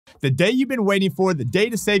The day you've been waiting for, the day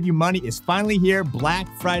to save you money is finally here. Black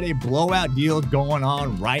Friday blowout deals going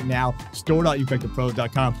on right now.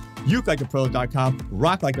 Store.ukelikethepros.com, ukelikethepros.com,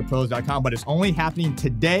 rocklikethepros.com, but it's only happening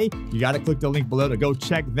today. You got to click the link below to go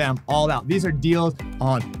check them all out. These are deals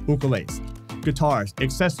on ukuleles, guitars,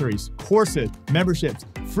 accessories, courses, memberships,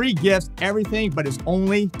 free gifts, everything, but it's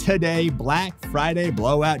only today. Black Friday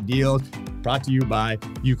blowout deals brought to you by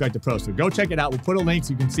ukelikethepros. So go check it out. We'll put a link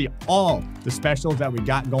so you can see all the specials that we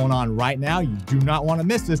got going on right now. You do not want to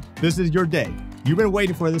miss this. This is your day. You've been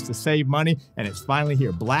waiting for this to save money, and it's finally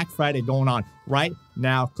here. Black Friday going on right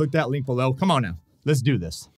now. Click that link below. Come on now. Let's do this.